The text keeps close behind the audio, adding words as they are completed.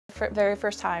very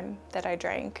first time that I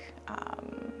drank,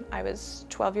 I was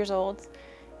 12 years old.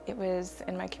 It was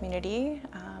in my community.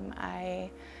 I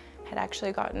had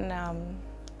actually gotten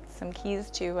some keys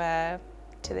to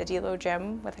the D-Lo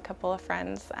gym with a couple of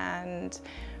friends, and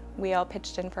we all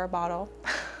pitched in for a bottle.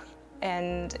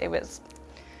 And it was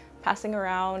passing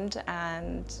around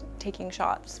and taking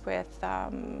shots with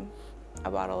a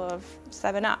bottle of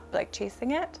 7-Up, like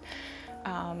chasing it.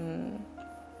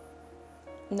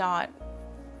 Not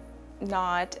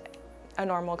a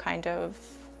normal kind of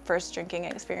first drinking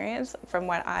experience from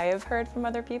what I have heard from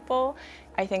other people.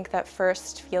 I think that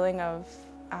first feeling of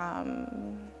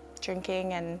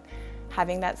drinking and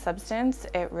having that substance,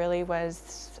 it really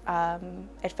was,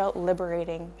 it felt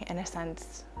liberating in a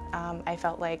sense. I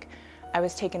felt like I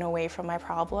was taken away from my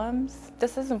problems.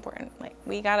 This is important, like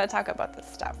we gotta talk about this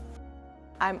stuff.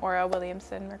 I'm Aura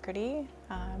Williamson McCurdy.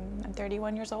 I'm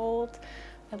 31 years old.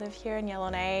 I live here in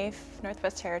Yellowknife,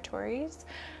 Northwest Territories.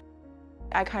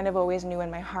 I kind of always knew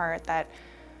in my heart that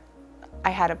I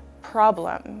had a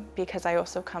problem because I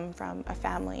also come from a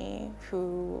family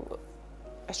who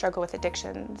struggle with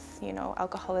addictions, you know,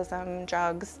 alcoholism,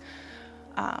 drugs,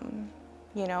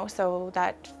 you know, so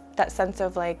that sense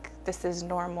of like, this is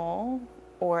normal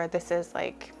or this is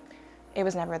like, it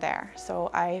was never there. So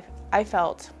I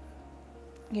felt,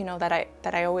 you know, that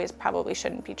I always probably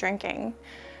shouldn't be drinking.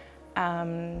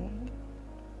 And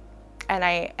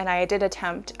I did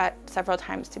attempt at several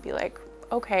times to be like,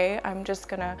 okay, I'm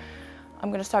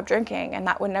gonna stop drinking, and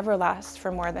that would never last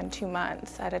for more than 2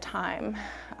 months at a time.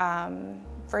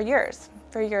 For years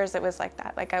it was like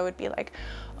that. Like I would be like,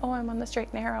 oh, I'm on the straight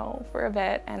and narrow for a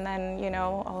bit, and then, you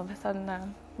know, all of a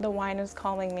sudden the wine is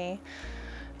calling me.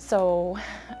 So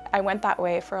I went that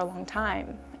way for a long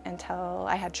time until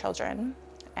I had children,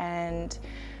 and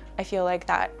I feel like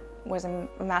that was a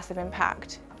massive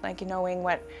impact. Like knowing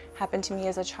what happened to me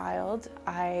as a child,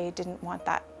 I didn't want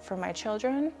that for my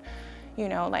children. You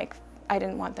know, like I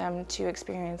didn't want them to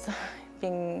experience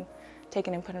being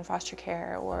taken and put in foster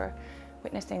care or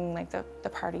witnessing like the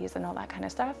parties and all that kind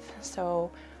of stuff.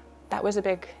 So that was a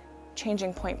big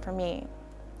changing point for me.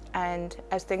 And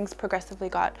as things progressively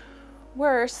got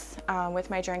worse with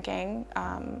my drinking,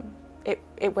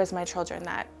 it was my children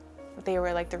that they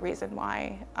were like the reason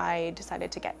why I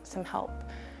decided to get some help,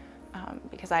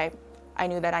 because I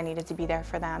knew that I needed to be there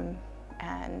for them,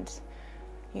 and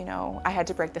you know, I had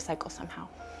to break the cycle somehow.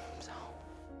 So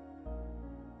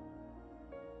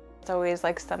it's always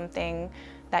like something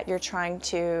that you're trying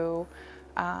to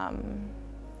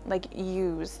like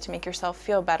use to make yourself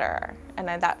feel better, and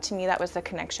that to me that was the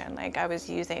connection. Like I was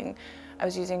using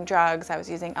drugs, I was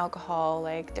using alcohol,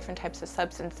 like different types of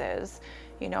substances.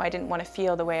 You know, I didn't want to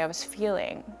feel the way I was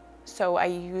feeling. So I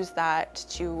used that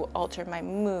to alter my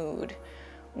mood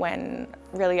when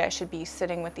really I should be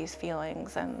sitting with these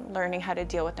feelings and learning how to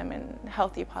deal with them in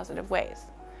healthy, positive ways.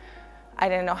 I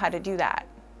didn't know how to do that.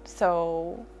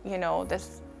 So, you know,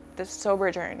 this sober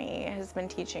journey has been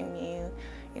teaching me,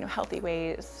 you know, healthy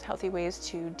ways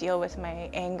to deal with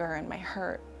my anger and my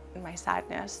hurt and my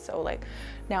sadness. So like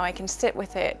now I can sit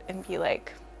with it and be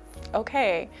like,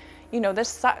 okay, you know, this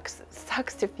sucks. It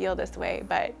sucks to feel this way,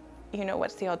 but you know,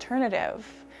 what's the alternative?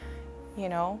 You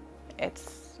know,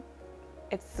 it's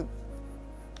it's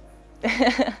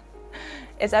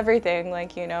everything.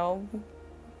 Like, you know,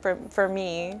 for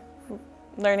me,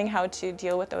 learning how to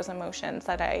deal with those emotions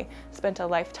that I spent a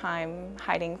lifetime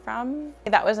hiding from,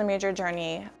 that was a major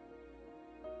journey.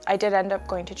 I did end up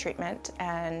going to treatment,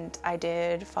 and I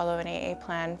did follow an AA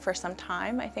plan for some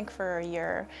time, I think for a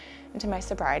year into my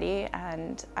sobriety,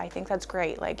 and I think that's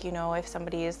great. Like, you know, if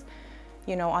somebody's,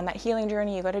 you know, on that healing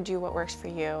journey, you got to do what works for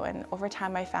you. And over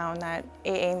time I found that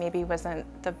AA maybe wasn't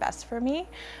the best for me,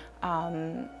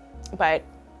 but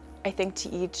I think to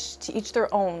each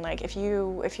their own. Like if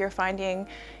you're finding,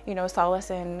 you know, solace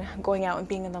in going out and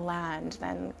being in the land,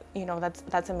 then, you know,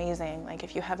 that's amazing. Like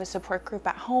if you have a support group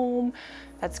at home,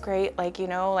 that's great. Like, you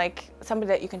know, like somebody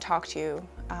that you can talk to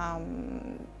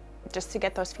just to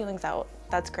get those feelings out,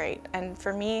 that's great. And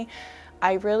for me,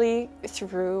 I really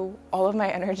threw all of my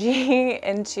energy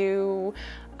into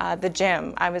the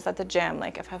gym. I was at the gym,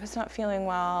 like if I was not feeling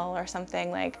well or something,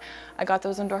 like I got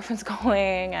those endorphins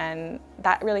going, and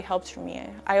that really helped for me.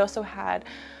 I also had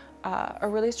a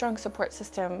really strong support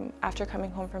system after coming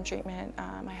home from treatment.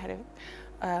 I had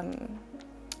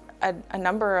a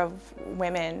number of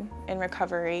women in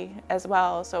recovery as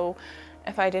well. So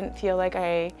if I didn't feel like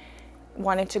I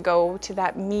wanted to go to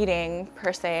that meeting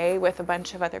per se with a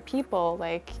bunch of other people,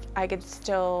 like I could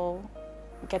still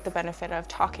get the benefit of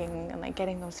talking and like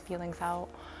getting those feelings out.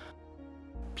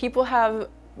 People have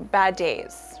bad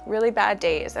days, really bad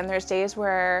days. And there's days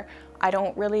where I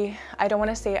don't want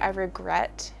to say I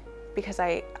regret, because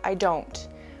I don't.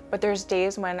 But there's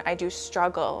days when I do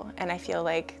struggle and I feel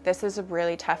like this is a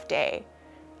really tough day.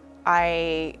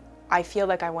 I feel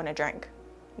like I want to drink,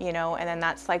 you know, and then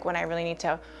that's like when I really need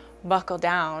to buckle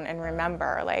down and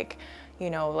remember, like, you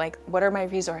know, like, what are my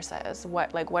resources?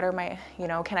 What are my, you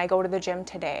know, can I go to the gym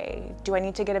today? Do I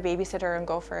need to get a babysitter and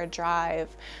go for a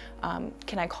drive?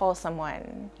 Can I call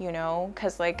someone, you know?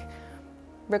 Because like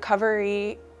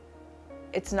recovery,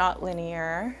 it's not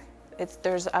linear.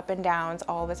 There's up and downs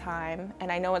all the time.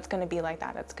 And I know it's going to be like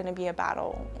that. It's going to be a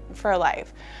battle for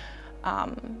life.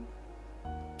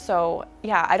 So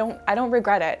yeah, I don't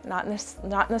regret it. Not in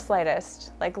the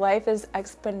slightest. Like, life is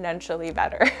exponentially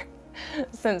better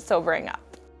since sobering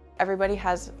up. Everybody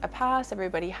has a past,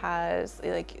 everybody has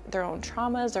like their own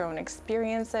traumas, their own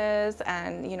experiences,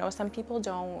 and you know, some people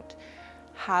don't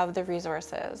have the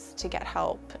resources to get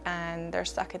help and they're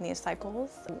stuck in these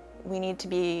cycles. We need to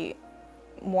be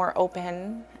more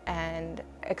open and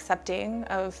accepting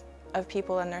of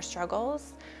people and their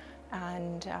struggles,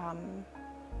 and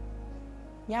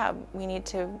yeah, we need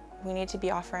to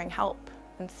be offering help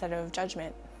instead of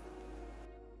judgment.